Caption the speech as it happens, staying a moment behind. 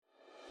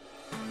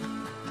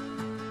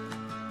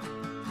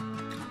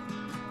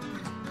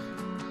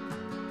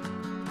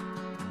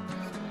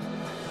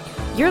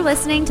You're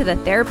listening to the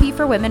Therapy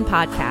for Women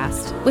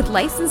podcast with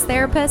licensed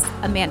therapists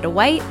Amanda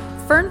White,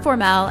 Fern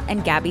Formel,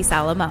 and Gabby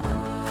Salomon.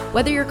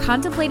 Whether you're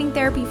contemplating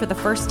therapy for the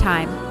first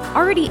time,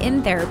 already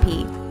in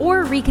therapy,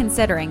 or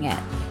reconsidering it,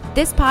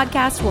 this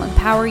podcast will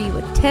empower you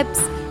with tips,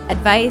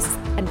 advice,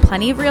 and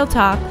plenty of real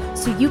talk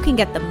so you can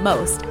get the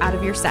most out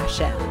of your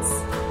sessions.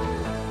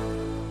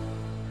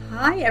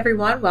 Hi,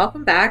 everyone.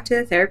 Welcome back to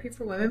the Therapy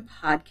for Women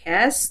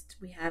podcast.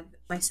 We have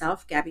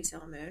myself, Gabby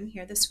Salomon,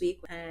 here this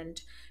week,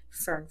 and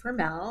Fern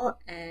Formel,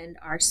 and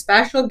our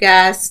special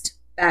guest,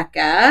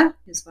 Becca,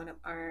 who's one of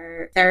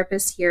our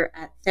therapists here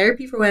at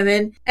Therapy for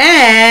Women,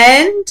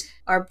 and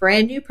our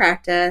brand new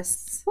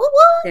practice,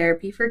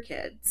 Therapy for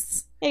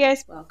Kids. Hey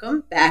guys.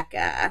 Welcome,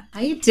 Becca. How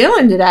you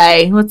doing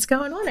today? What's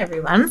going on,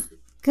 everyone?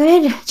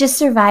 Good. Just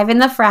surviving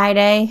the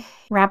Friday,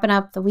 wrapping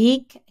up the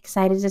week.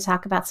 Excited to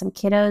talk about some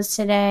kiddos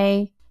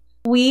today.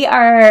 We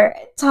are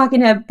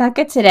talking to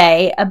Becca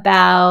today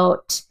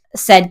about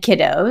said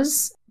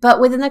kiddos, but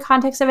within the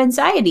context of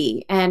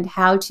anxiety and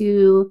how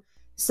to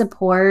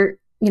support,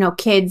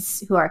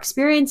 kids who are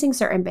experiencing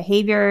certain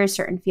behaviors,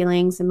 certain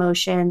feelings,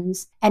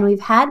 emotions. And we've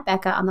had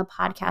Becca on the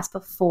podcast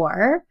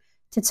before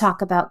to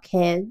talk about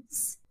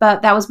kids,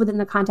 but that was within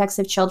the context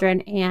of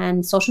children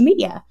and social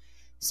media.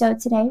 So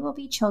today will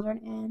be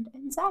children and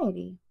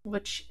anxiety.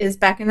 Which is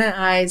Becca and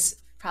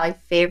I's probably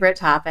favorite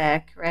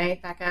topic,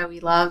 right, Becca? We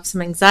love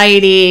some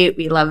anxiety.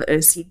 We love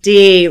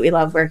OCD. We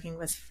love working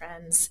with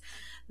friends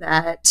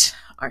that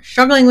are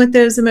struggling with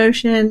those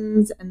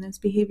emotions and those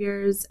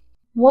behaviors.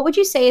 What would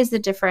you say is the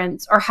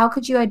difference, or how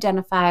could you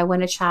identify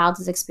when a child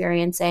is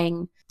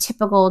experiencing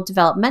typical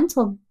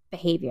developmental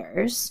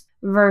behaviors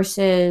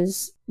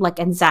versus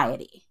like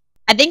anxiety?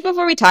 I think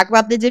before we talk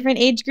about the different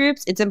age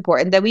groups, it's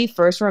important that we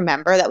first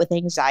remember that with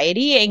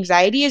anxiety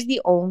is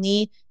the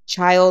only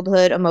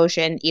childhood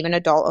emotion, even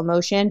adult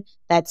emotion,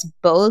 that's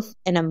both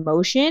an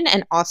emotion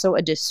and also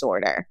a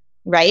disorder,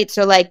 right?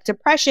 So like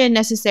depression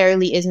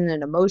necessarily isn't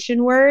an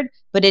emotion word,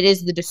 but it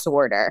is the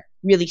disorder.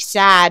 Really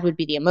sad would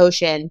be the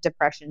emotion,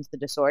 depression's the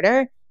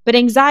disorder, but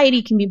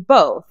anxiety can be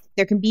both.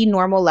 There can be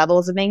normal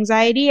levels of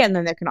anxiety, and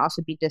then there can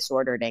also be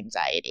disordered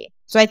anxiety.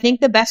 So I think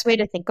the best way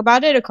to think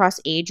about it across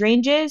age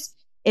ranges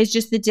is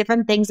just the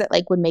different things that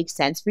like would make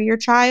sense for your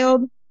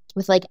child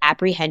with like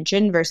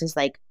apprehension versus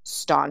like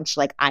staunch,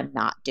 like I'm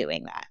not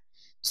doing that.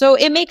 So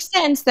it makes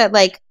sense that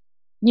like,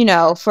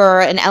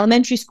 for an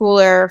elementary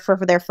schooler, for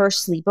their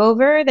first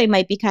sleepover, they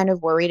might be kind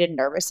of worried and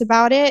nervous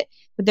about it.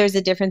 But there's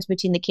a difference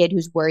between the kid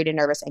who's worried and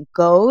nervous and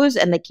goes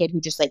and the kid who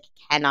just like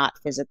cannot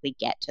physically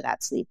get to that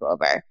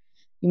sleepover.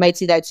 You might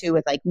see that too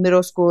with like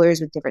middle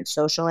schoolers with different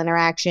social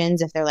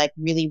interactions. If they're like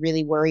really,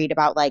 really worried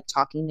about like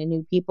talking to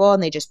new people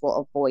and they just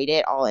will avoid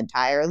it all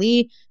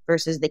entirely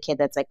versus the kid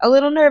that's like a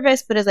little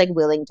nervous, but is like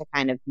willing to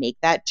kind of make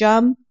that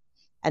jump.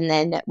 And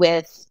then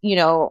with,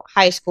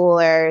 high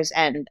schoolers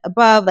and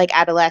above, like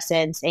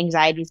adolescents,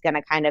 anxiety is going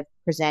to kind of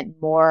present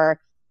more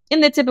in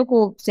the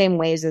typical same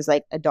ways as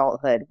like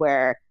adulthood,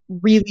 where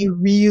really,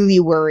 really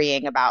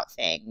worrying about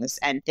things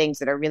and things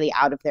that are really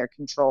out of their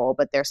control,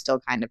 but they're still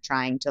kind of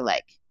trying to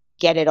like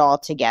get it all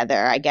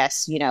together. I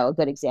guess, a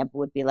good example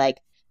would be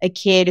like a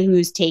kid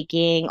who's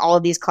taking all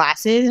of these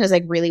classes and is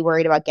like really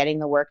worried about getting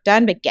the work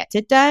done, but gets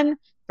it done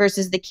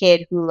versus the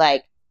kid who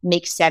like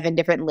makes 7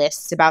 different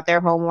lists about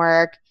their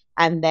homework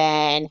and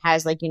then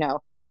has like,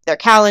 their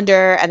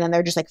calendar, and then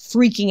they're just like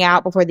freaking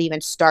out before they even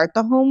start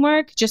the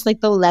homework. Just like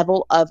the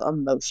level of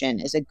emotion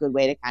is a good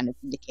way to kind of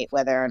indicate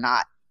whether or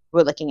not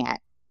we're looking at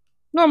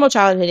normal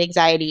childhood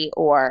anxiety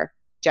or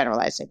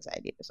generalized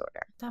anxiety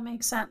disorder. That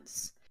makes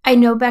sense. I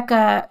know,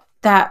 Becca,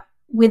 that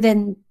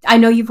I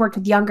know you've worked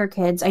with younger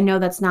kids. I know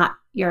that's not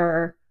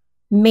your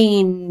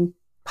main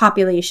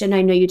population.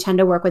 I know you tend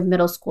to work with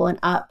middle school and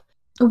up.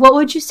 What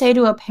would you say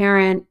to a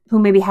parent who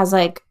maybe has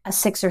like a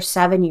 6 or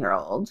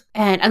 7-year-old?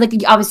 And like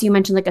obviously you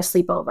mentioned like a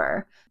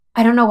sleepover.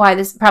 I don't know why,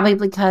 this probably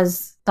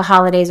because the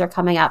holidays are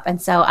coming up. And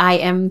so I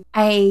am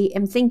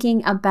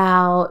thinking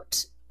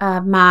about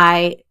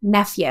my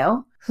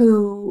nephew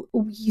who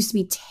used to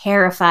be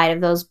terrified of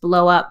those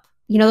blow up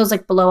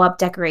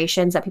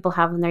decorations that people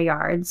have in their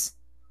yards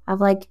of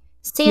like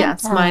Santa.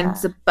 Yes,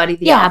 mine's a Buddy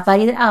the Elf. Yeah,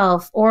 Buddy the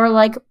Elf, or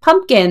like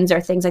pumpkins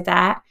or things like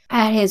that.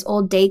 At his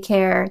old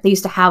daycare, they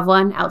used to have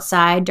one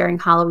outside during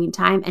Halloween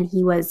time, and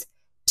he was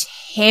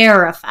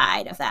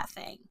terrified of that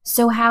thing.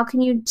 So how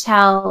can you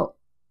tell,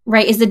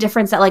 right, is the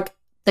difference that like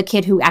the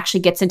kid who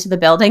actually gets into the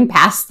building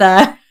past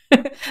the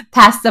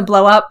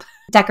blow up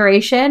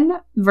decoration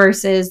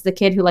versus the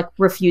kid who like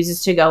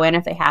refuses to go in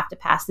if they have to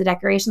pass the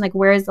decoration? Like,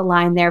 where is the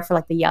line there for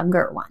like the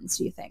younger ones,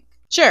 do you think?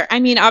 Sure. I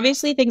mean,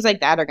 obviously things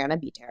like that are going to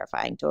be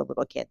terrifying to a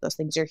little kid. Those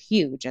things are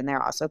huge, and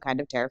they're also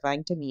kind of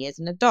terrifying to me as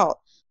an adult.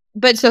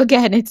 But so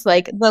again, it's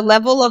like the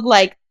level of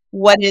like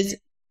what is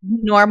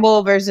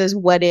normal versus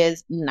what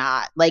is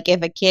not. Like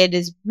if a kid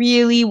is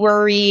really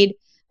worried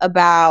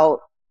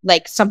about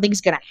like something's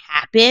going to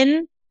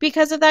happen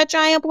because of that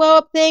giant blow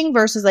up thing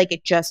versus like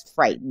it just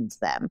frightens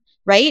them,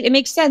 right? It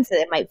makes sense that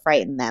it might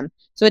frighten them.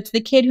 So it's the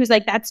kid who's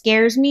like, that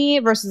scares me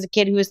versus the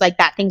kid who's like,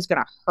 that thing's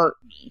going to hurt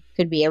me,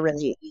 could be a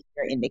really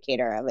easier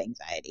indicator of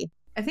anxiety.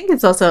 I think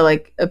it's also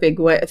like a big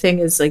thing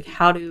is like,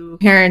 how do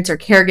parents or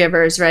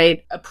caregivers,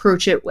 right,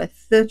 approach it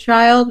with the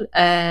child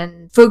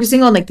and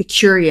focusing on like the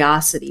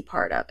curiosity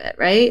part of it,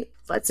 right?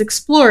 Let's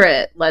explore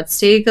it. Let's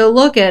take a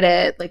look at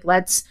it. Like,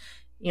 let's,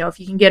 if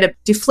you can get it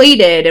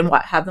deflated and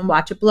have them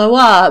watch it blow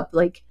up,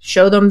 like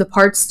show them the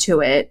parts to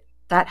it.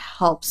 That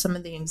helps some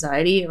of the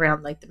anxiety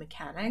around like the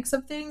mechanics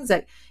of things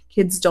that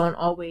kids don't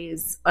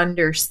always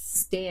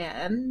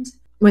understand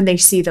when they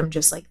see them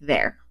just like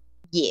there.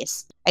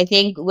 Yes. I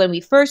think when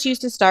we first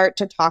used to start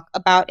to talk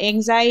about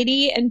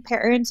anxiety and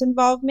parents'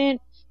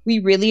 involvement, we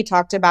really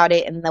talked about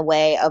it in the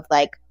way of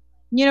like,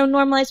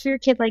 normalize for your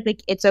kid,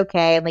 like it's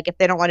okay. And like, if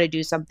they don't want to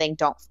do something,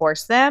 don't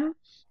force them.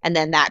 And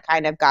then that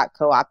kind of got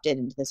co-opted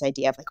into this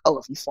idea of like, oh,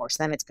 if you force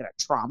them, it's going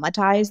to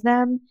traumatize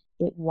them.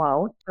 It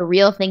won't. A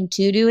real thing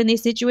to do in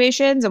these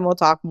situations, and we'll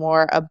talk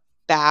more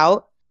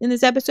about in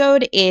this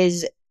episode,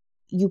 is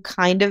you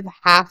kind of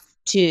have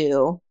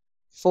to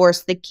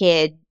force the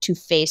kid to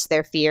face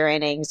their fear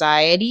and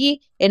anxiety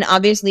in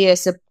obviously a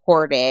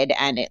supported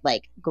and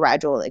like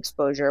gradual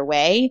exposure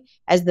way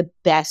as the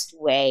best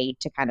way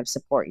to kind of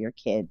support your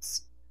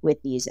kids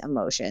with these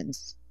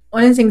emotions.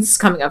 One of the things that's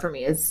coming up for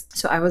me is,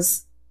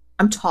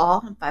 I'm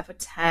tall, I'm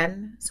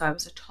 5'10", so I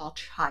was a tall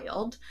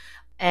child.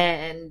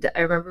 And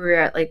I remember we were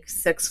at like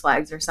Six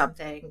Flags or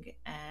something,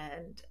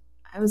 and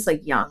I was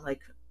like young,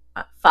 like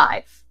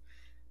 5.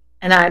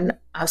 And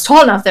I was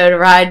tall enough, though, to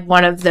ride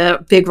one of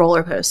the big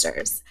roller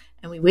coasters.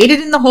 And we waited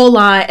in the whole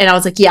line, and I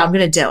was like, yeah, I'm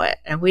going to do it.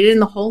 And I waited in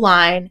the whole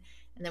line,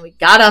 and then we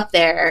got up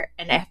there,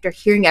 and after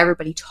hearing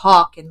everybody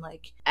talk and,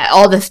 like,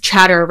 all this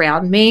chatter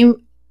around me,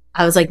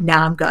 I was like,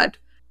 nah, I'm good.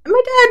 And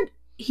my dad,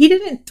 he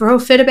didn't throw a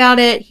fit about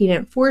it. He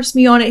didn't force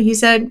me on it. He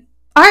said,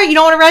 all right, you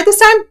don't want to ride this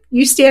time?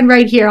 You stand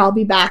right here. I'll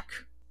be back.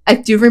 I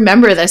do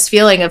remember this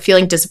feeling of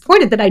feeling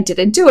disappointed that I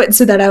didn't do it.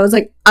 So that I was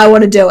like, I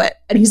want to do it.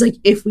 And he's like,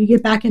 if we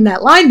get back in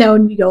that line though,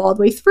 and we go all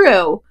the way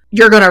through,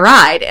 you're going to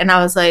ride. And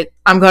I was like,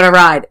 I'm going to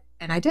ride.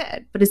 And I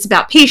did. But it's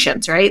about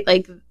patience, right?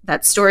 Like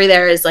that story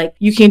there is like,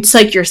 you can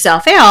psych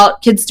yourself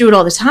out. Kids do it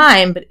all the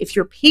time. But if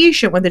you're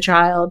patient with the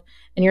child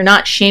and you're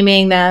not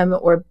shaming them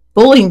or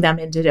bullying them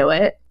into do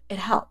it, it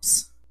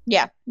helps.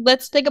 Yeah.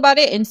 Let's think about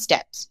it in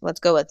steps. Let's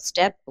go with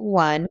step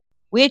 1,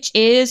 which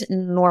is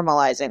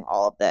normalizing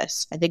all of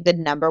this. I think the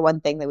number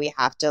one thing that we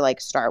have to like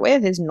start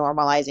with is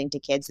normalizing to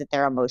kids that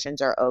their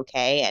emotions are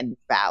okay and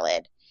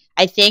valid.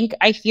 I think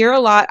I hear a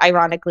lot,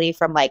 ironically,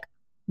 from like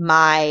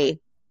my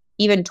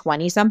even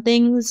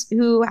 20-somethings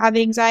who have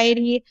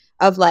anxiety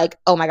of like,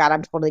 oh my God,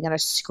 I'm totally going to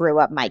screw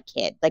up my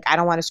kid. Like, I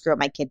don't want to screw up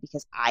my kid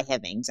because I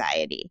have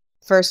anxiety.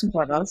 First and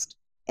foremost,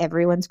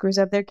 everyone screws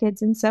up their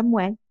kids in some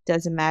way.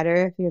 Doesn't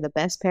matter if you're the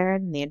best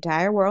parent in the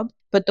entire world.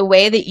 But the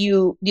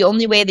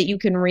only way that you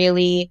can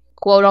really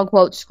quote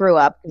unquote screw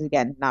up, because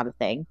again, not a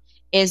thing,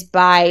 is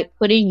by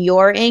putting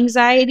your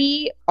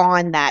anxiety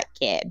on that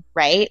kid,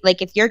 right?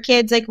 Like if your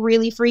kid's like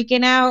really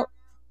freaking out,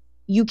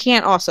 you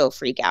can't also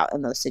freak out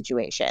in those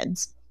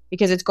situations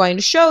because it's going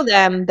to show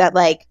them that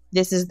like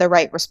this is the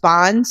right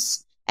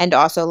response. And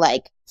also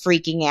like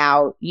freaking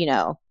out,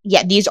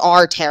 these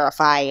are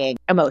terrifying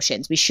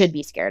emotions. We should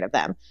be scared of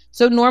them.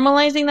 So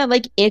normalizing that,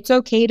 like, it's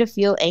okay to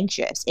feel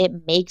anxious.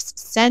 It makes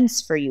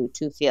sense for you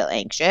to feel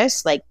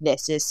anxious. Like,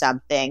 this is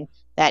something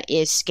that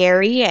is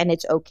scary and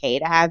it's okay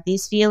to have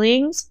these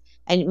feelings.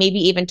 And maybe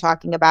even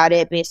talking about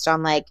it based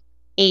on like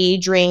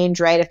age range,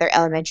 right? If they're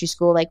elementary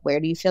school, like, where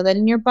do you feel that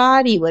in your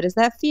body? What does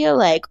that feel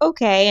like?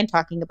 Okay. And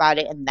talking about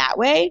it in that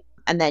way.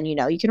 And then,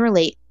 you can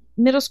relate.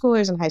 Middle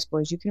schoolers and high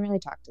schoolers, you can really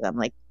talk to them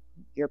like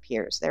your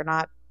peers. They're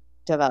not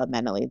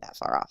developmentally that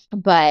far off.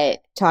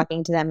 But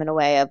talking to them in a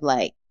way of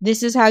like,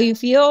 this is how you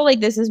feel, like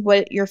this is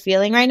what you're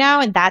feeling right now,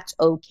 and that's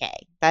okay.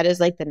 That is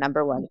like the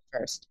number one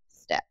first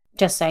step.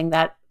 Just saying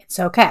that it's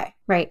okay,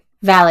 right?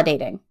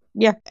 Validating.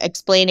 Yeah.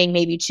 Explaining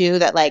maybe too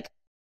that like,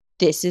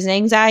 this is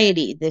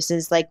anxiety. This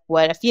is like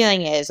what a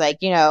feeling is. Like,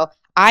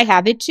 I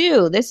have it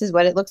too. This is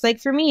what it looks like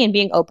for me, and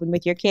being open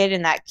with your kid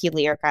in that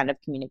clear kind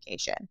of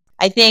communication.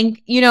 I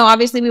think,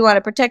 obviously we want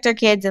to protect our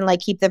kids and like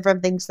keep them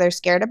from things they're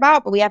scared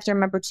about, but we have to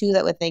remember too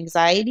that with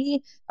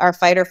anxiety, our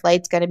fight or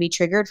flight's going to be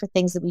triggered for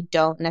things that we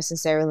don't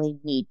necessarily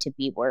need to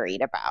be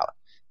worried about,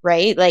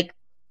 right? Like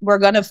we're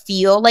going to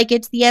feel like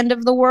it's the end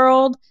of the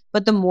world,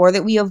 but the more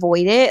that we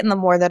avoid it and the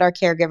more that our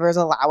caregivers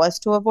allow us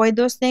to avoid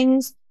those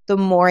things, the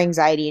more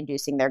anxiety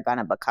inducing they're going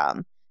to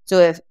become. So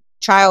if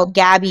child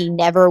Gabby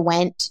never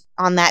went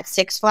on that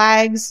Six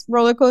Flags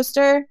roller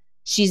coaster,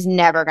 she's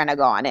never going to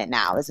go on it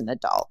now as an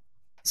adult.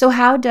 So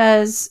how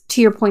does, to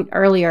your point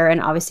earlier,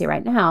 and obviously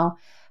right now,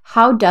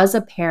 how does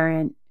a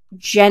parent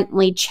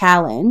gently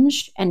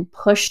challenge and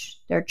push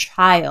their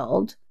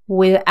child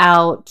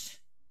without,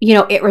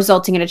 it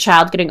resulting in a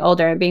child getting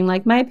older and being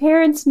like, my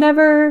parents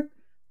never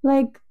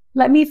like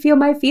let me feel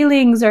my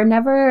feelings, or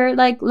never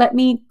like let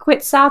me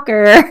quit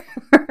soccer.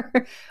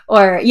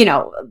 Or,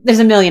 there's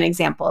a million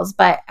examples,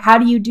 but how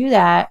do you do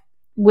that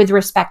with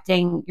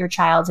respecting your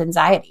child's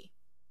anxiety?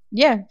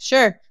 Yeah,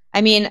 sure.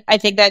 I mean, I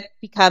think that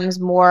becomes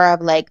more of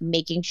like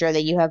making sure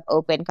that you have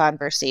open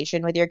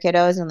conversation with your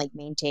kiddos and like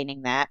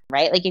maintaining that,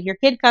 right? Like if your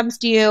kid comes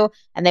to you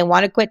and they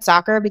want to quit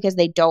soccer because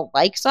they don't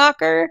like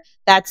soccer,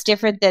 that's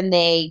different than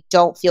they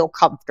don't feel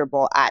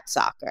comfortable at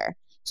soccer.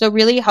 So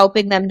really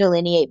helping them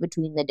delineate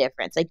between the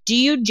difference. Like, do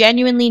you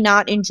genuinely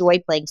not enjoy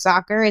playing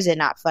soccer? Is it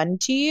not fun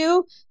to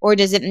you? Or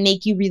does it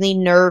make you really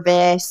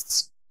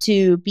nervous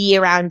to be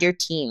around your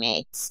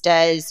teammates?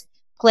 Does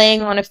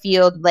playing on a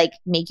field like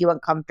make you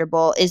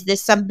uncomfortable? Is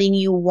this something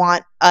you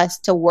want us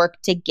to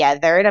work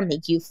together to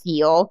make you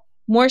feel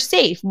more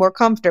safe, more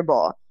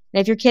comfortable?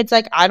 And if your kid's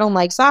like, I don't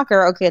like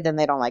soccer, okay, then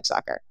they don't like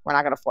soccer. We're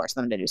not going to force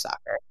them to do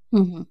soccer.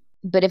 Mm-hmm.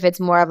 But if it's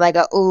more of like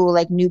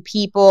like new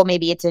people,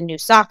 maybe it's a new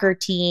soccer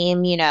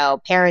team,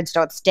 parents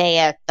don't stay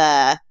at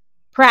the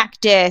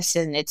practice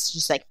and it's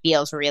just like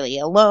feels really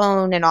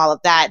alone and all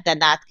of that, then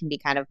that can be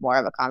kind of more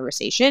of a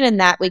conversation. And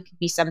that could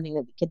be something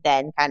that we could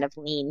then kind of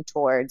lean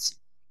towards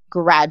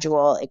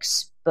gradual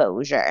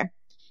exposure.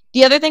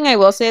 The other thing I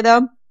will say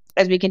though,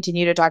 as we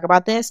continue to talk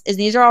about this, is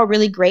these are all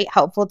really great,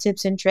 helpful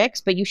tips and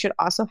tricks, but you should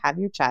also have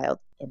your child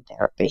in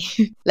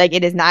therapy. Like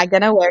it is not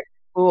going to work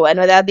one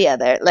without the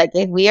other. Like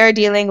if we are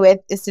dealing with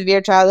severe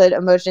childhood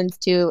emotions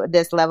to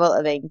this level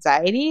of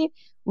anxiety,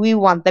 we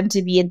want them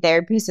to be in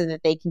therapy so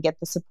that they can get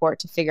the support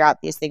to figure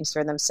out these things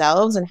for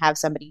themselves and have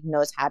somebody who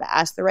knows how to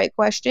ask the right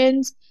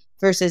questions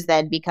versus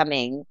then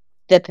becoming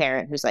the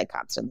parent who's like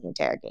constantly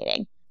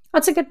interrogating.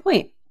 That's a good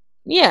point.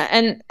 Yeah,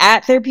 and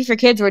at Therapy for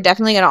Kids, we're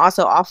definitely going to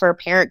also offer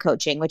parent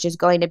coaching, which is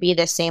going to be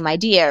the same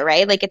idea,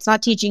 right? Like it's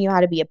not teaching you how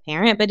to be a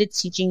parent, but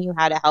it's teaching you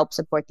how to help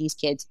support these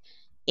kids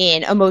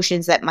in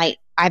emotions that might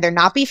either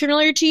not be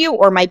familiar to you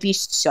or might be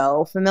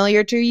so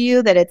familiar to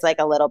you that it's like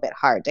a little bit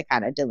hard to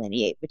kind of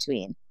delineate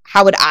between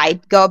how would I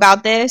go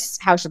about this?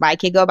 How should my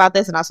kid go about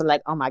this? And also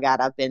like, oh my God,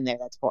 I've been there.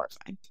 That's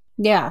horrifying.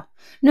 Yeah.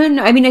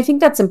 No. I mean, I think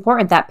that's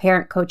important, that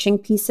parent coaching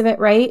piece of it,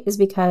 right? Is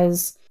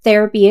because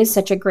therapy is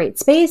such a great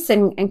space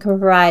and can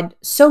provide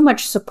so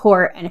much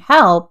support and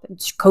help,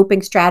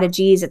 coping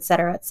strategies, et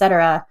cetera, et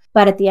cetera.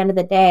 But at the end of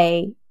the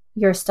day,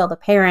 you're still the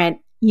parent.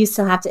 You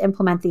still have to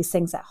implement these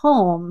things at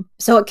home.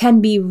 So it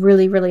can be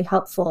really, really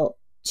helpful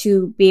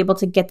to be able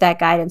to get that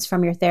guidance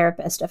from your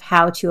therapist of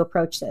how to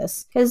approach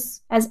this.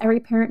 Because as every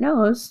parent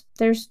knows,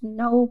 there's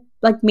no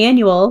like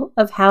manual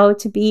of how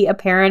to be a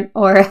parent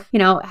or,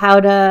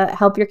 how to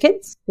help your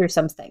kids through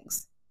some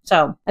things.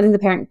 So I think the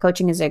parent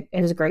coaching is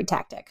a great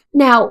tactic.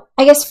 Now,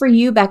 I guess for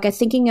you, Becca,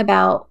 thinking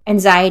about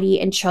anxiety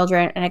in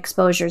children and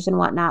exposures and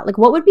whatnot, like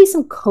what would be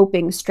some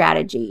coping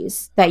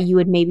strategies that you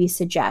would maybe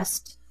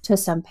suggest to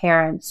some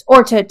parents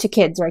or to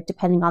kids, right,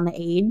 depending on the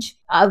age,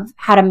 of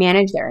how to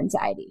manage their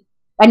anxiety?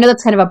 I know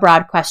that's kind of a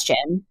broad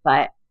question,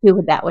 but do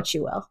with that what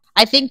you will.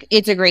 I think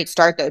it's a great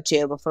start, though,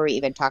 too, before we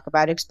even talk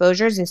about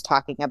exposures, is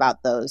talking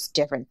about those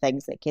different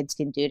things that kids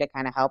can do to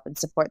kind of help and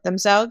support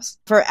themselves.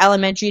 For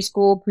elementary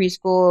school,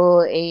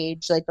 preschool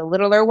age, like the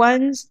littler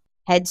ones,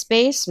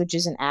 Headspace, which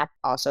is an app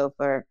also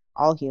for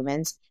all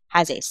humans,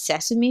 has a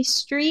Sesame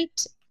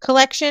Street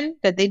collection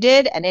that they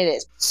did, and it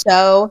is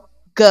so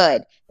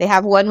good. They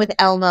have one with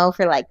Elmo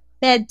for like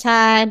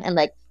bedtime and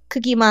like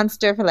Cookie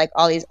Monster for like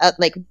all these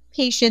like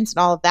patience and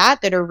all of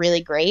that are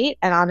really great.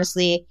 And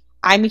honestly,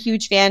 I'm a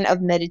huge fan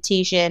of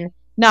meditation,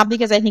 not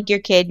because I think your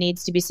kid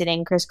needs to be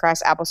sitting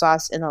crisscross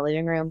applesauce in the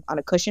living room on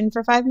a cushion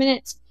for 5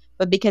 minutes,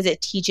 but because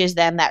it teaches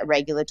them that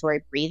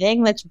regulatory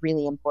breathing that's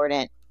really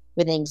important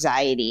with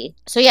anxiety.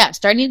 So yeah,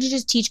 starting to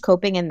just teach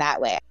coping in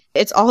that way.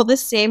 It's all the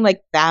same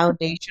like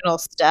foundational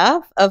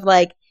stuff of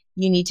like,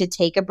 you need to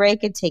take a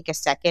break and take a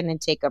second and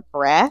take a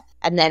breath.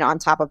 And then on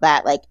top of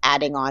that, like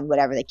adding on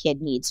whatever the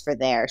kid needs for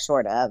their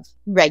sort of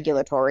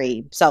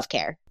regulatory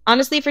self-care.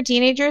 Honestly, for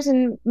teenagers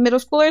and middle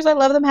schoolers, I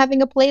love them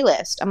having a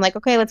playlist. I'm like,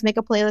 okay, let's make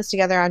a playlist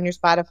together on your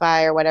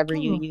Spotify or whatever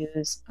you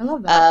use. I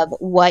love that. Of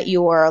what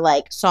your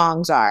like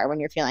songs are when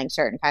you're feeling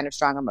certain kind of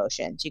strong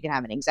emotions. You can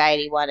have an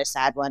anxiety one, a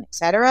sad one,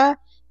 etc.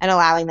 And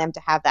allowing them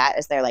to have that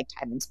as their like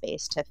time and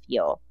space to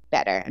feel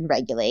better and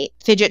regulate.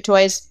 Fidget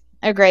toys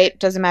are great.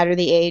 Doesn't matter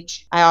the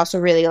age. I also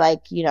really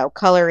like,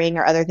 coloring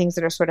or other things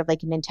that are sort of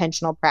like an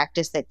intentional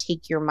practice that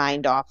take your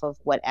mind off of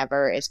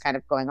whatever is kind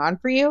of going on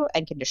for you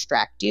and can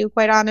distract you,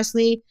 quite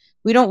honestly.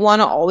 We don't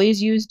want to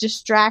always use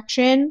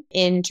distraction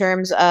in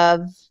terms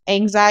of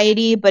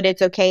anxiety, but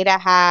it's okay to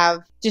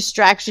have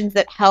distractions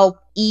that help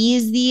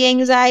ease the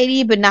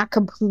anxiety, but not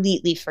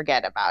completely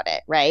forget about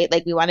it, right?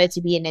 Like we want it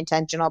to be an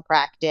intentional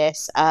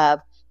practice of,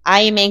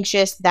 I am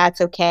anxious,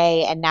 that's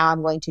okay, and now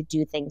I'm going to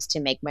do things to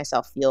make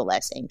myself feel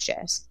less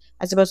anxious.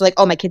 As opposed to like,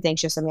 oh, my kid's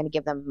anxious, I'm going to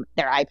give them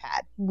their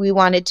iPad. We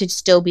want it to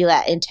still be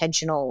that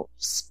intentional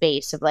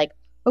space of like,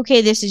 okay,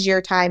 this is your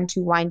time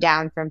to wind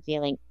down from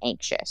feeling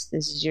anxious.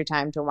 This is your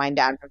time to wind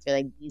down from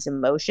feeling these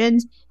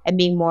emotions and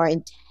being more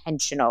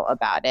intentional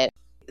about it.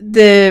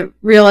 the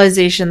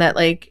realization that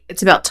like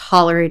it's about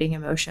tolerating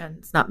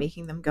emotions, not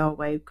making them go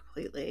away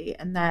completely,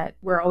 and that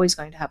we're always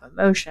going to have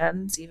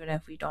emotions even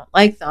if we don't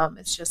like them.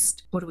 It's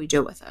just, what do we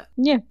do with it?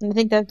 Yeah, I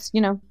think that's,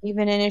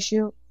 even an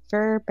issue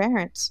for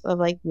parents of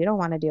like, we don't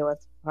want to deal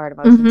with hard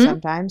emotions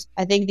sometimes.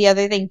 I think the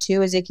other thing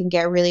too is it can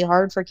get really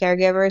hard for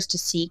caregivers to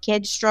see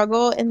kids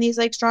struggle in these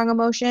like strong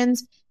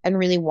emotions and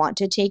really want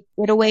to take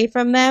it away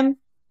from them.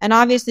 And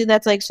obviously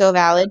that's like so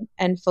valid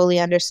and fully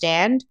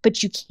understand,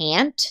 but you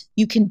can't.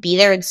 You can be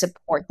there and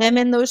support them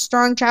in those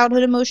strong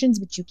childhood emotions,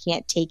 but you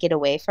can't take it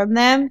away from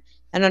them.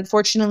 And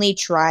unfortunately,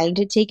 trying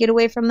to take it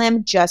away from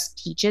them just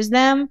teaches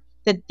them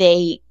that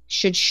they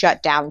should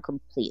shut down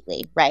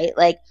completely, right?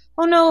 Like,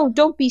 oh no,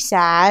 don't be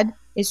sad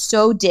is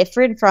so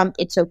different from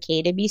it's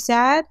okay to be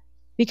sad,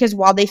 because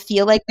while they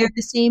feel like they're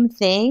the same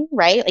thing,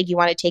 right? Like you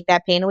want to take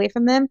that pain away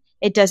from them,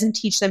 it doesn't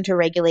teach them to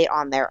regulate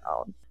on their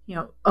own.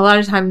 A lot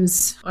of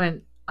times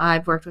when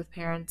I've worked with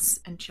parents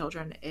and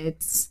children,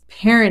 it's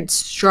parents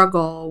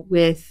struggle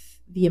with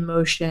the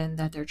emotion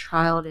that their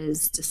child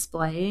is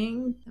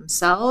displaying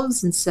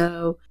themselves. And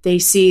so they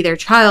see their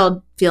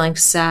child feeling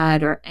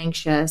sad or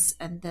anxious,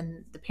 and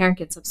then the parent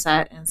gets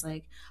upset and is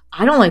like,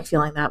 I don't like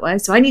feeling that way,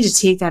 so I need to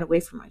take that away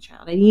from my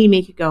child. I need to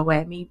make it go away.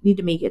 I need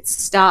to make it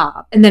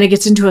stop. And then it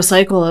gets into a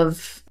cycle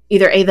of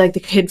either A, like the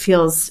kid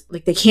feels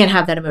like they can't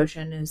have that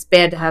emotion and it's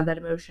bad to have that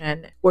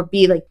emotion, or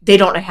B, like they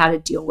don't know how to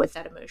deal with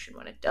that emotion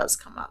when it does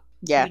come up.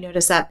 Yeah. Have you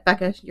noticed that,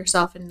 Becca,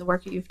 yourself in the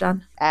work that you've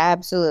done?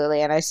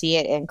 Absolutely. And I see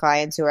it in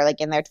clients who are like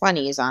in their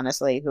 20s,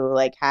 honestly, who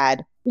like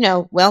had,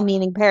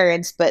 well-meaning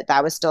parents, but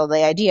that was still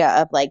the idea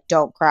of like,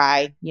 don't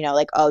cry,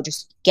 like, oh,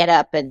 just get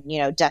up and,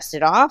 dust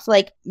it off.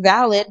 Like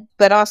valid,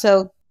 but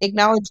also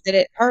acknowledge that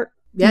it hurt.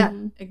 Yeah.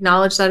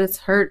 Acknowledge that it's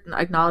hurt, and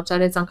acknowledge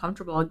that it's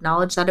uncomfortable.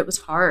 Acknowledge that it was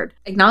hard.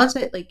 Acknowledge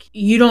that like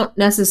you don't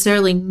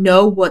necessarily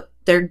know what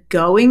they're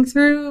going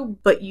through,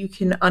 but you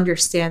can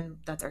understand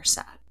that they're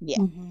sad. Yeah.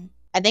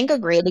 I think a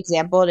great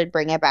example to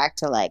bring it back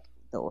to like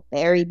the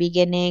very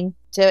beginning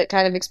to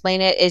kind of explain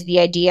it is the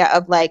idea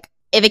of like,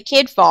 if a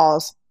kid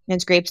falls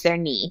and scrapes their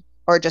knee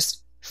or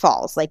just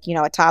falls, like,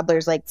 a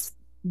toddler's like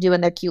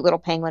doing their cute little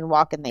penguin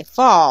walk and they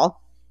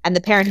fall, and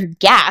the parent who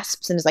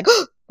gasps and is like,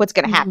 oh, what's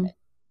going to happen?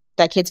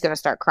 That kid's going to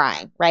start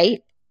crying,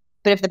 right?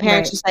 But if the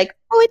parent's just like,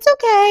 oh, it's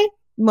okay,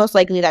 most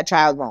likely that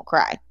child won't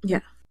cry. Yeah.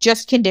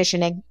 Just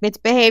conditioning. It's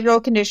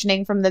behavioral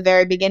conditioning from the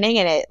very beginning,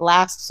 and it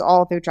lasts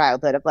all through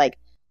childhood of like,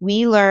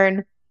 we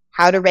learn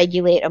how to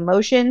regulate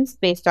emotions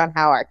based on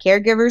how our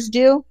caregivers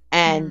do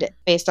and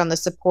based on the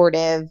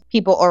supportive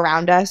people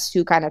around us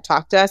who kind of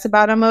talk to us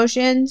about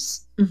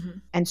emotions.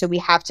 And so we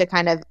have to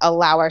kind of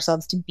allow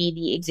ourselves to be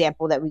the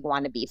example that we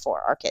want to be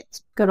for our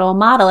kids. Good old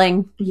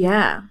modeling.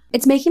 Yeah.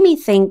 It's making me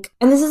think,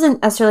 and this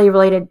isn't necessarily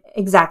related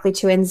exactly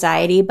to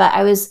anxiety, but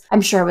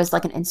I'm sure it was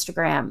like an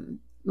Instagram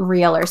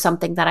reel or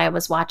something that I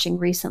was watching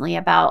recently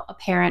about a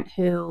parent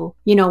who,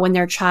 when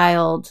their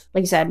child,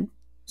 like you said,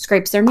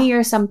 scrapes their knee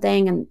or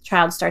something and the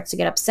child starts to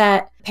get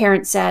upset,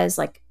 parent says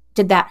like,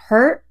 did that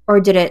hurt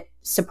or did it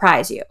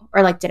surprise you?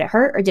 Or like, did it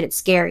hurt or did it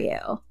scare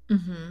you?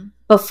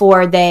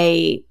 Before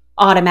they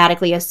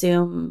automatically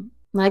assume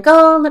like,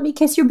 oh, let me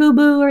kiss your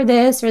boo-boo or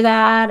this or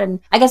that. And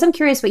I guess I'm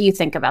curious what you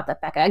think about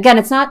that, Becca. Again,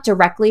 it's not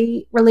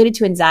directly related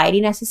to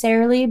anxiety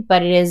necessarily,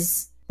 but it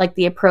is like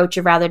the approach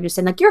of rather just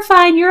saying like, you're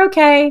fine, you're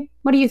okay.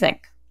 What do you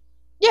think?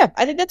 Yeah,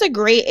 I think that's a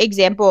great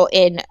example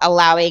in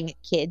allowing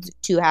kids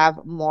to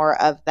have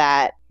more of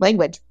that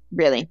language,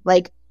 really.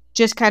 Like,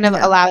 just kind of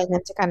allowing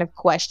them to kind of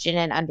question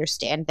and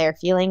understand their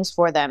feelings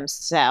for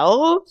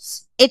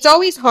themselves. It's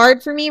always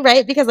hard for me,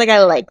 right? Because, like,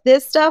 I like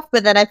this stuff,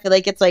 but then I feel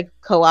like it's, like,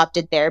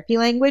 co-opted therapy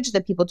language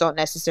that people don't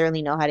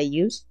necessarily know how to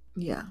use.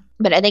 Yeah.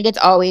 But I think it's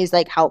always,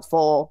 like,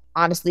 helpful,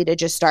 honestly, to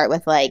just start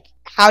with, like,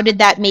 how did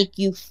that make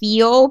you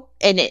feel?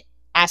 And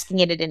asking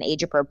it in an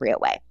age-appropriate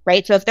way,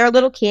 right? So if they're a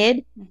little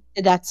kid,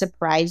 did that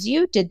surprise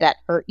you? Did that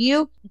hurt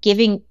you?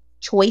 Giving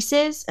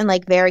choices and,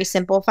 like, very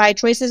simplified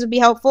choices would be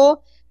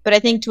helpful. But I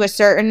think to a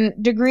certain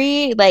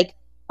degree, like,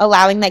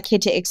 allowing that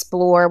kid to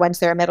explore once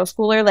they're a middle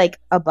schooler, like,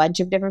 a bunch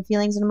of different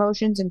feelings and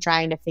emotions and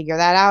trying to figure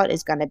that out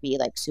is going to be,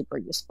 like, super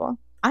useful.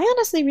 I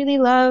honestly really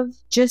love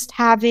just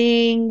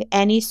having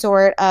any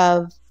sort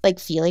of, like,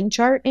 feeling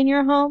chart in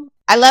your home.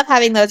 I love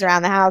having those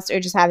around the house or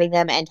just having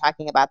them and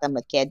talking about them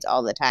with kids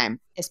all the time,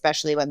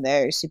 especially when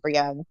they're super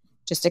young,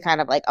 just to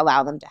kind of, like,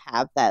 allow them to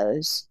have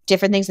those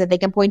different things that they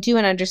can point to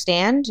and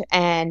understand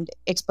and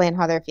explain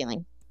how they're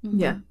feeling.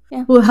 Yeah.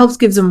 Well, it helps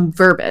give them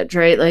verbiage,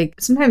 right?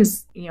 Like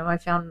sometimes, I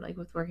found like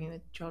with working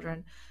with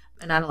children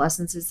and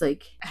adolescents is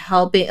like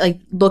helping, like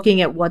looking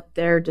at what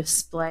they're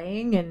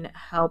displaying and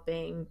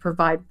helping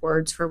provide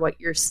words for what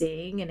you're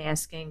seeing and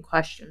asking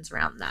questions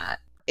around that.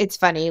 It's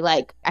funny.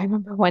 Like I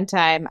remember one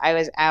time I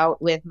was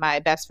out with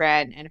my best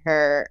friend and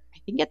her, I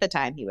think at the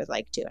time he was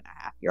like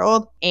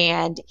 2.5-year-old,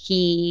 and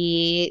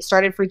he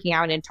started freaking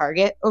out in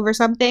Target over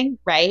something,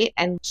 right?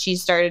 And she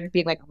started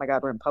being like, oh my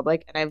God, we're in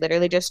public. And I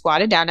literally just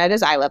squatted down at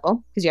his eye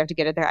level, because you have to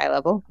get at their eye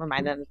level,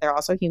 remind them that they're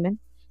also human.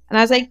 And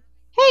I was like,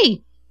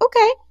 hey,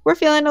 okay, we're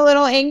feeling a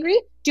little angry.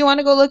 do you want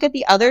to go look at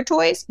the other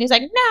toys? And he's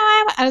like, no.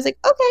 I was like,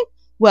 okay,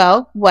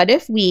 well, what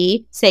if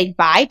we say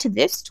bye to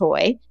this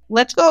toy?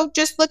 Let's go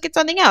just look at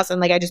something else.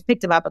 And like, I just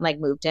picked him up and like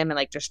moved him and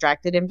like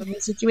distracted him from the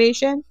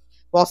situation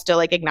while still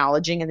like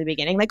acknowledging in the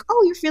beginning, like,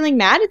 oh, you're feeling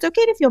mad? It's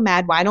okay to feel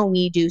mad. Why don't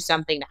we do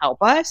something to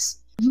help us?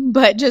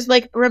 But just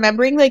like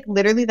remembering, like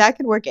literally that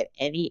could work at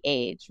any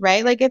age,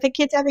 right? Like if a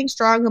kid's having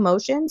strong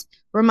emotions,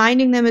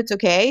 reminding them it's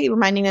okay,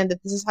 reminding them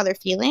that this is how they're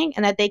feeling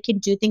and that they can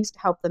do things to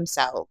help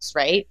themselves,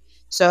 right?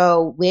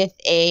 So with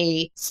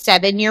a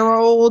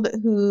 7-year-old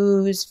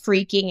who's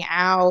freaking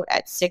out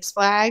at Six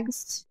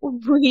Flags,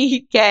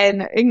 we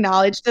can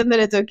acknowledge them that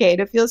it's okay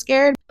to feel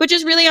scared, but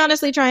just really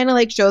honestly trying to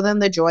like show them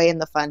the joy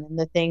and the fun and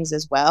the things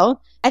as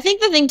well. I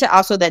think the thing to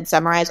also then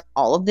summarize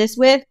all of this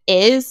with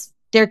is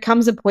there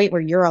comes a point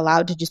where you're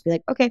allowed to just be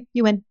like, okay,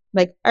 you win.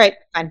 Like, all right,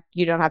 fine.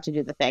 You don't have to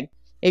do the thing.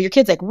 If your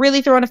kid's like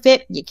really throwing a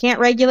fit, you can't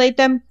regulate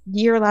them,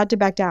 you're allowed to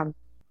back down.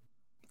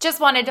 Just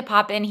wanted to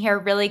pop in here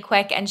really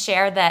quick and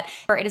share that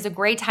it is a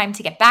great time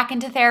to get back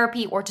into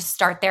therapy or to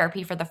start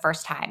therapy for the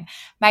first time.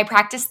 My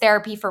practice,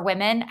 Therapy for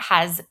Women,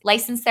 has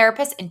licensed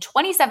therapists in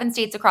 27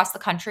 states across the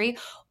country,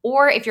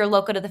 or if you're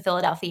local to the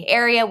Philadelphia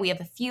area, we have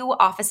a few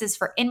offices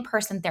for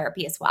in-person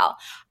therapy as well.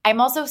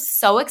 I'm also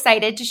so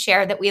excited to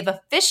share that we have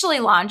officially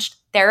launched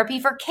Therapy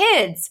for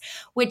Kids,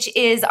 which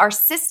is our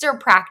sister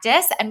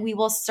practice, and we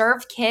will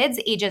serve kids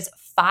ages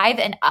 5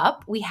 and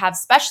up. We have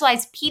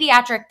specialized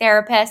pediatric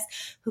therapists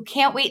who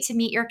can't wait to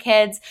meet your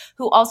kids,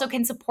 who also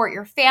can support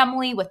your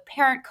family with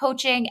parent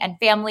coaching and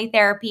family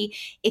therapy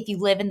if you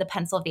live in the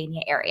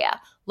Pennsylvania area.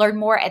 Learn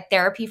more at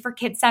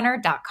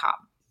therapyforkidscenter.com.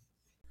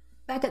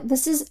 Becca,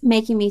 this is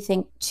making me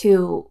think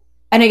too,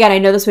 and again, I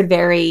know this would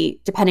vary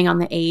depending on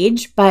the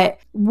age, but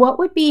what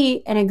would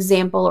be an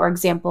example or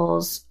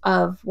examples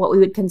of what we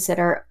would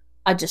consider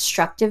a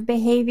destructive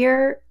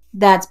behavior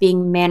that's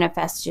being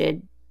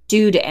manifested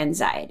due to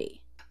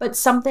anxiety? But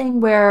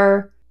something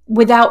where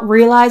without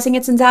realizing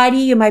it's anxiety,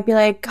 you might be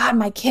like, God,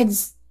 my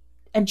kid's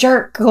a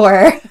jerk,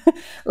 or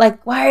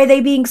like, why are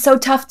they being so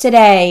tough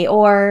today?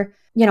 Or,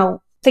 you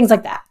know, things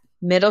like that.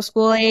 Middle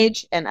school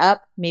age and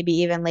up, maybe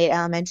even late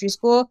elementary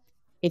school.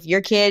 If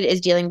your kid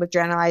is dealing with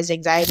generalized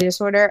anxiety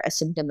disorder, a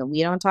symptom that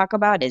we don't talk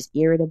about is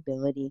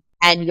irritability.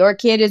 And your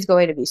kid is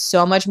going to be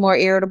so much more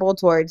irritable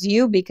towards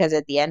you because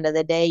at the end of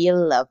the day, you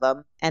love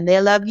them and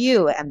they love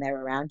you and they're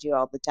around you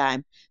all the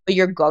time. But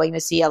you're going to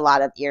see a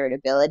lot of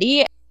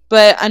irritability.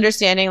 But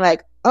understanding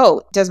like,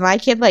 oh, does my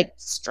kid like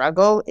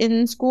struggle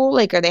in school?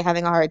 Like, are they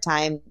having a hard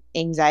time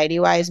anxiety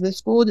wise with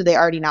school? Do they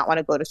already not want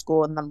to go to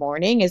school in the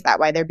morning? Is that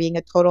why they're being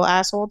a total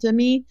asshole to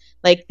me?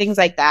 Like things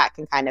like that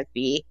can kind of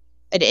be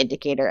an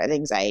indicator of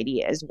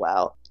anxiety as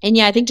well. And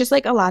yeah, I think just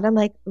like a lot of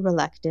like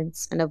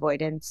reluctance and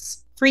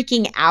avoidance,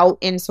 freaking out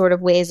in sort of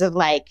ways of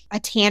like a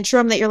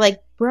tantrum that you're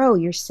like, bro,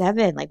 you're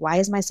 7. Like, why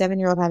is my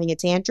 7-year-old having a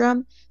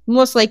tantrum?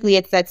 Most likely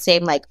it's that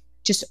same like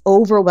just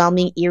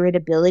overwhelming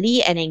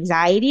irritability and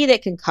anxiety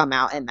that can come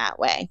out in that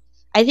way.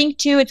 I think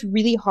too, it's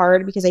really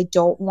hard because I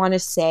don't want to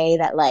say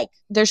that like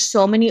there's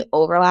so many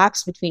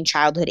overlaps between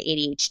childhood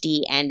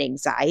ADHD and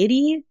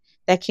anxiety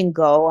that can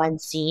go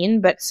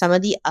unseen. But some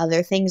of the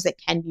other things that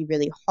can be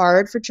really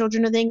hard for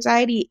children with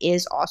anxiety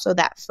is also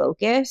that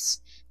focus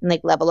and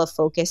like level of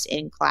focus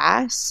in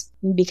class,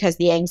 because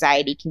the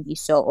anxiety can be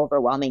so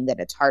overwhelming that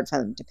it's hard for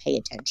them to pay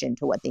attention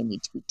to what they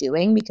need to be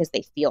doing because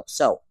they feel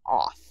so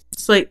off.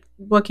 It's like,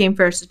 what came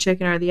first, the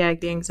chicken or the egg,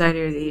 the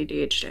anxiety or the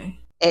ADHD?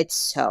 It's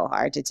so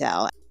hard to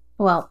tell.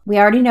 Well, we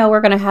already know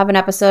we're going to have an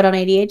episode on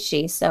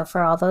ADHD. So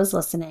for all those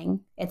listening,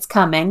 it's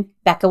coming.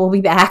 Becca will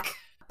be back.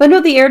 But no,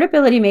 the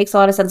irritability makes a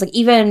lot of sense. Like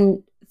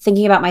even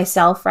thinking about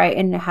myself, right,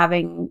 and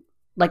having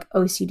like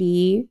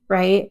OCD,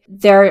 right?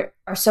 There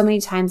are so many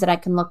times that I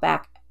can look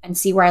back and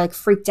see where I like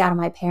freaked out on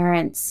my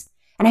parents.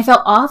 And I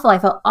felt awful. I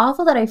felt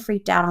awful that I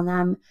freaked out on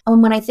them.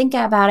 And when I think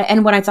about it,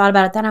 and when I thought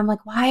about it then, I'm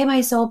like, why am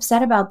I so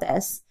upset about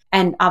this?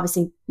 And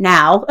obviously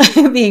now,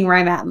 being where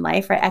I'm at in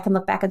life, right, I can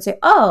look back and say,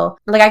 oh,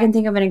 like I can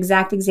think of an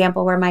exact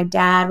example where my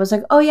dad was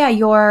like, oh yeah,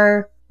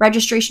 your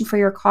registration for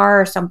your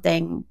car or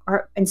something,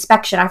 or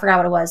inspection, I forgot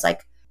what it was,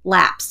 like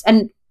lapsed.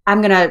 And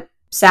I'm going to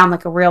sound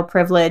like a real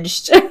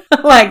privileged,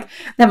 like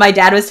that my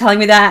dad was telling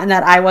me that and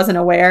that I wasn't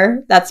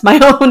aware. That's my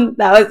own,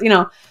 that was, you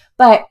know.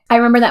 But I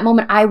remember that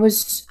moment I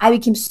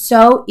became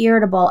so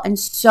irritable and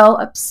so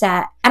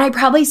upset. And I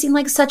probably seemed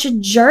like such a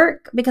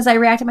jerk because I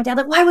reacted to my dad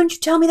like, why wouldn't you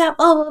tell me that?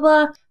 Blah, blah,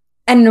 blah.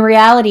 And in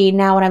reality,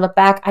 now when I look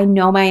back, I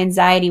know my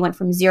anxiety went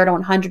from 0 to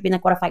 100, being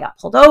like, what if I got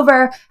pulled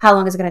over? How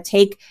long is it going to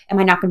take? Am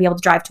I not going to be able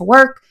to drive to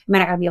work? Am I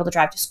not going to be able to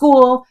drive to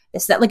school?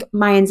 This, that, like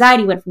my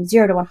anxiety went from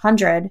 0 to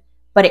 100,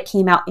 but it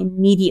came out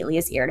immediately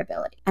as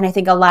irritability. And I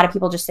think a lot of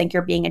people just think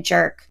you're being a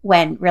jerk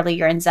when really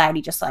your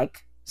anxiety just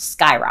like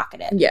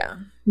skyrocketed. Yeah.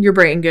 Your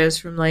brain goes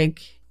from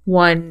like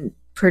one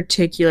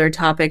particular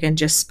topic and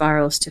just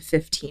spirals to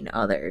 15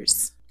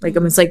 others. Like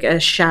almost like a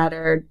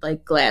shattered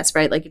like glass,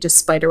 right? Like it just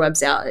spider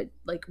webs out at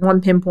like one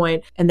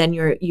pinpoint, and then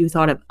you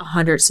thought of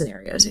 100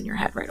 scenarios in your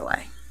head right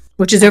away,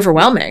 which is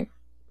overwhelming.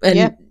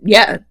 And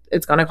yeah,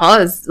 it's going to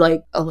cause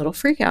like a little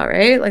freak out,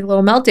 right? Like a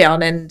little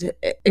meltdown.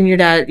 And your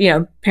dad, you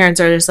know, parents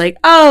are just like,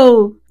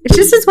 oh, it's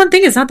just this one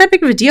thing. It's not that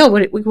big of a deal.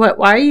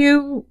 Why are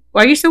you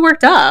so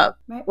worked up?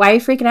 Right? Why are you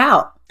freaking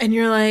out? And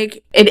you're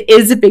like, it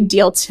is a big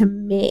deal to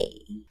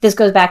me. This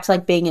goes back to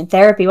like being in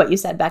therapy, what you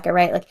said, Becca,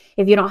 right? Like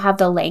if you don't have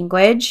the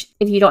language,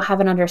 if you don't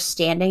have an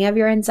understanding of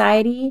your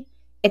anxiety,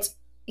 it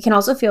can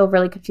also feel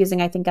really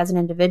confusing, I think, as an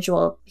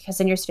individual, because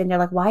then you're sitting there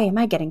like, why am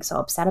I getting so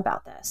upset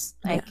about this?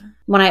 Like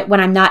when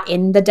I'm not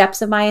in the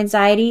depths of my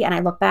anxiety and I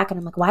look back and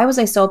I'm like, why was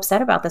I so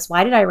upset about this?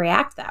 Why did I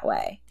react that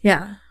way?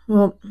 Yeah.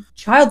 Well,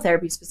 child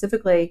therapy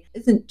specifically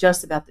isn't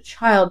just about the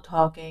child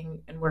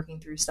talking and working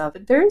through stuff.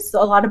 There's a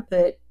lot of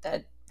it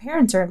that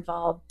parents are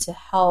involved to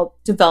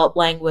help develop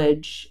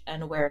language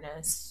and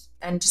awareness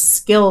and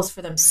skills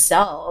for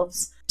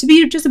themselves to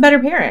be just a better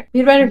parent, be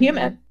a better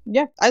human.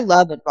 Yeah, I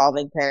love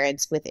involving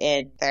parents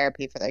within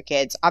therapy for their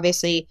kids.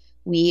 Obviously,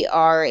 we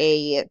are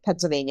a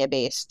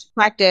Pennsylvania-based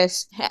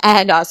practice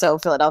and also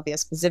Philadelphia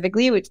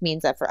specifically, which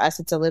means that for us,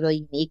 it's a little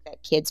unique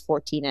that kids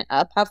 14 and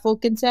up have full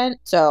consent.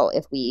 So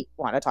if we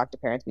want to talk to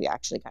parents, we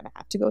actually kind of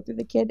have to go through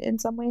the kid in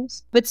some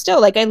ways. But still,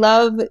 like I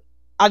love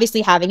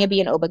obviously having it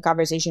be an open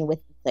conversation with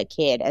the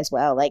kid as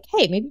well. Like,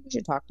 hey, maybe we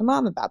should talk to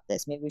mom about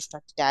this. Maybe we should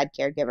talk to dad,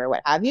 caregiver,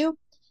 what have you.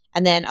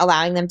 And then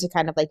allowing them to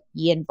kind of like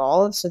be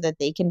involved so that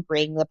they can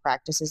bring the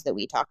practices that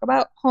we talk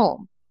about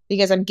home.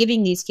 Because I'm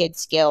giving these kids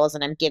skills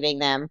and I'm giving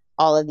them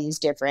all of these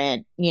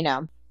different, you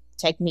know,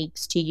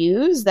 techniques to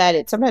use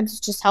that sometimes it's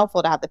just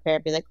helpful to have the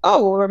parent be like,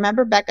 oh, well,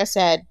 remember Becca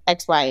said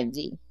X, Y, and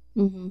Z.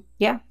 Mm-hmm.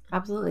 Yeah,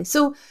 absolutely.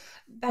 So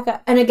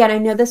Becca, and again, I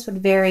know this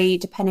would vary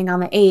depending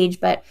on the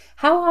age, but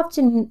how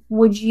often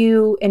would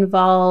you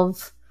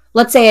involve,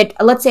 let's say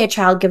a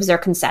child gives their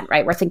consent,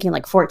 right? We're thinking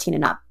like 14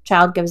 and up.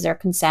 Child gives their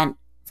consent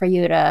for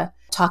you to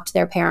talk to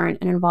their parent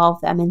and involve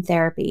them in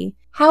therapy.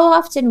 How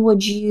often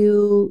would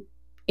you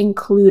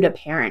include a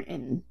parent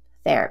in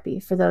therapy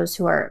for those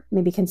who are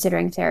maybe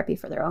considering therapy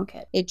for their own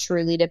kid? It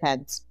truly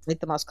depends. Like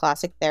the most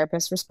classic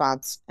therapist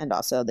response and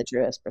also the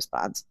truest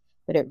response.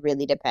 But it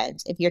really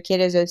depends. If your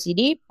kid is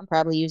OCD, I'm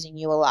probably using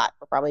you a lot.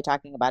 We're probably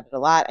talking about it a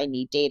lot. I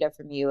need data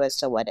from you as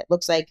to what it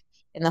looks like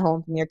in the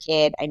home from your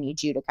kid. I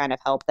need you to kind of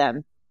help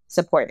them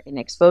support in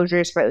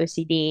exposures for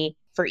OCD.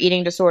 For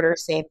eating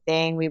disorders, same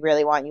thing. We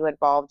really want you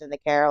involved in the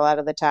care a lot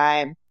of the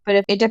time.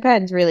 But it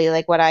depends really,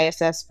 like what I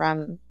assess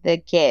from the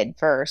kid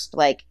first.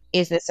 Like,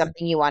 is this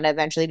something you want to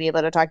eventually be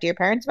able to talk to your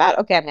parents about?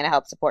 Okay, I'm going to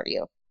help support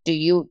you. Do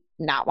you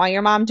not want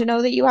your mom to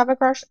know that you have a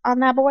crush on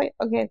that boy?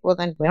 Okay, well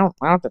then we don't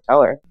have to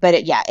tell her. But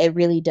it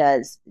really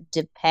does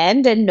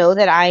depend. And know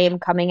that I am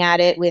coming at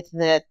it with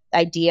the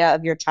idea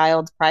of your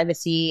child's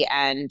privacy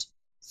and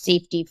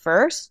safety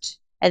first.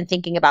 And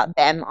thinking about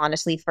them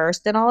honestly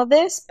first in all of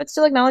this, but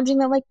still acknowledging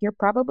that like you're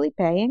probably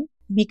paying.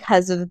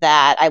 Because of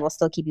that, I will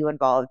still keep you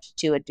involved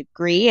to a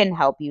degree and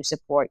help you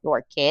support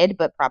your kid,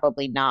 but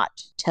probably not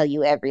tell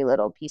you every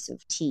little piece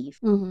of tea.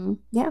 Mm-hmm.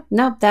 Yeah,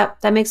 no,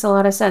 that makes a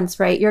lot of sense,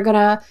 right? You're going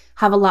to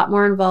have a lot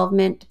more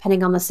involvement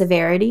depending on the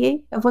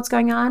severity of what's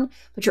going on,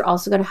 but you're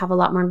also going to have a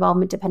lot more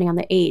involvement depending on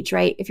the age,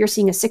 right? If you're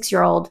seeing a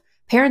 6-year-old,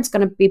 parent's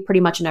going to be pretty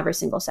much in every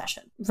single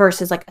session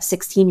versus like a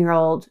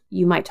 16-year-old,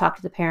 you might talk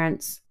to the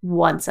parents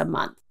once a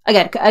month.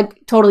 Again,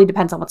 it totally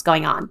depends on what's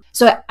going on.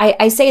 So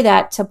I say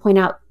that to point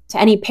out to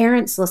any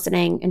parents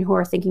listening and who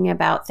are thinking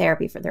about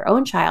therapy for their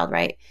own child,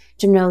 right?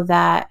 To know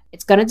that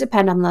it's going to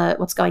depend on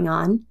what's going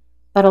on,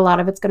 but a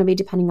lot of it's going to be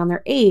depending on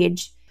their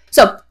age.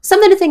 So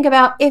something to think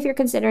about if you're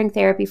considering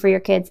therapy for your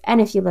kids and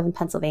if you live in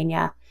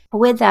Pennsylvania.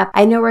 With that,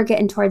 I know we're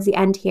getting towards the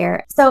end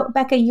here. So,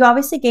 Becca, you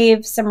obviously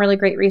gave some really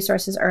great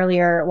resources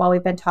earlier while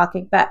we've been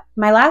talking. But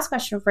my last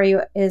question for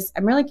you is,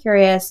 I'm really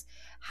curious,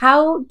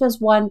 how does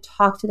one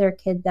talk to their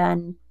kid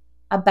then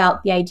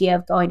about the idea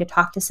of going to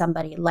talk to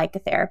somebody like a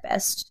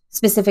therapist,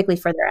 specifically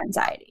for their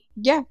anxiety?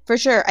 Yeah, for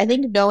sure. I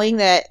think knowing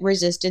that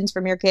resistance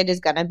from your kid is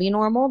going to be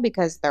normal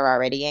because they're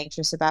already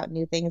anxious about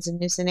new things and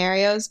new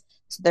scenarios.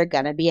 So they're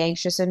going to be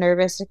anxious and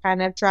nervous to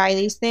kind of try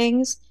these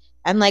things.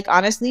 And like,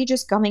 honestly,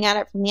 just coming at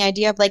it from the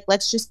idea of like,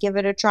 let's just give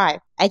it a try.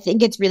 I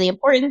think it's really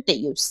important that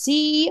you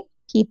see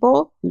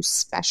people who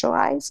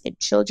specialize in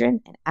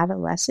children and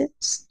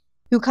adolescents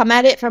who come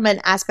at it from an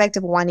aspect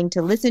of wanting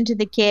to listen to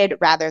the kid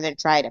rather than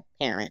try to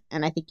parent.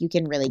 And I think you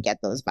can really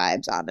get those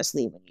vibes,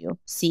 honestly, when you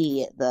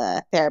see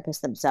the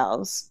therapist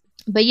themselves.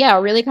 But yeah,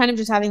 really kind of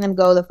just having them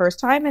go the first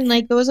time. And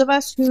like those of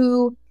us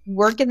who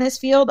work in this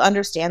field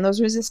understand those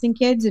resistant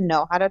kids and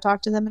know how to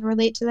talk to them and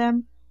relate to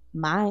them.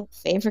 My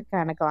favorite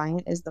kind of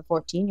client is the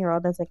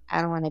 14-year-old that's like,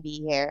 I don't want to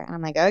be here. And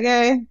I'm like,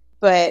 okay.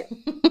 But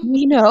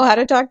we know how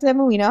to talk to them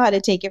and we know how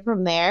to take it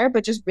from there.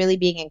 But just really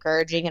being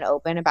encouraging and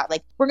open about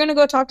like, we're going to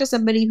go talk to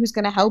somebody who's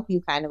going to help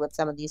you kind of with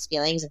some of these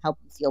feelings and help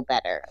you feel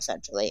better,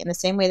 essentially. In the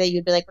same way that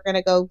you'd be like, we're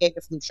going to go get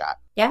your flu shot.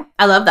 Yeah,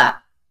 I love that.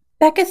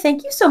 Becca,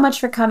 thank you so much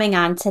for coming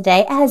on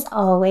today. As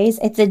always,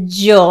 it's a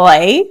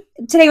joy.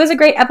 Today was a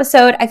great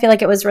episode. I feel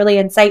like it was really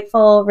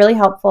insightful, really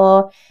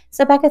helpful.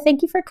 So, Becca,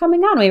 thank you for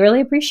coming on. We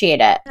really appreciate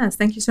it. Yes,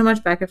 thank you so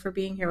much, Becca, for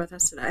being here with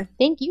us today.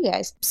 Thank you,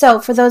 guys. So,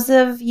 for those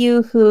of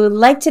you who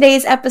liked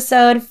today's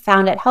episode,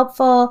 found it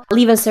helpful,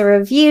 leave us a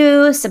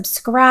review,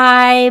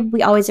 subscribe.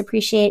 We always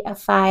appreciate a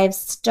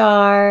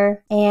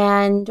 5-star.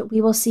 And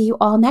we will see you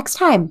all next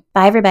time.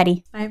 Bye,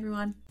 everybody. Bye,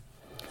 everyone.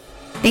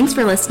 Thanks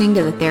for listening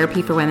to the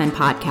Therapy for Women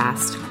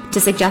podcast. To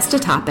suggest a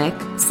topic,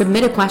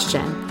 submit a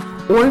question,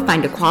 or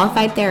find a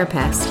qualified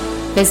therapist,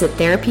 visit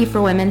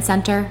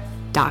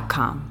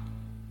therapyforwomencenter.com.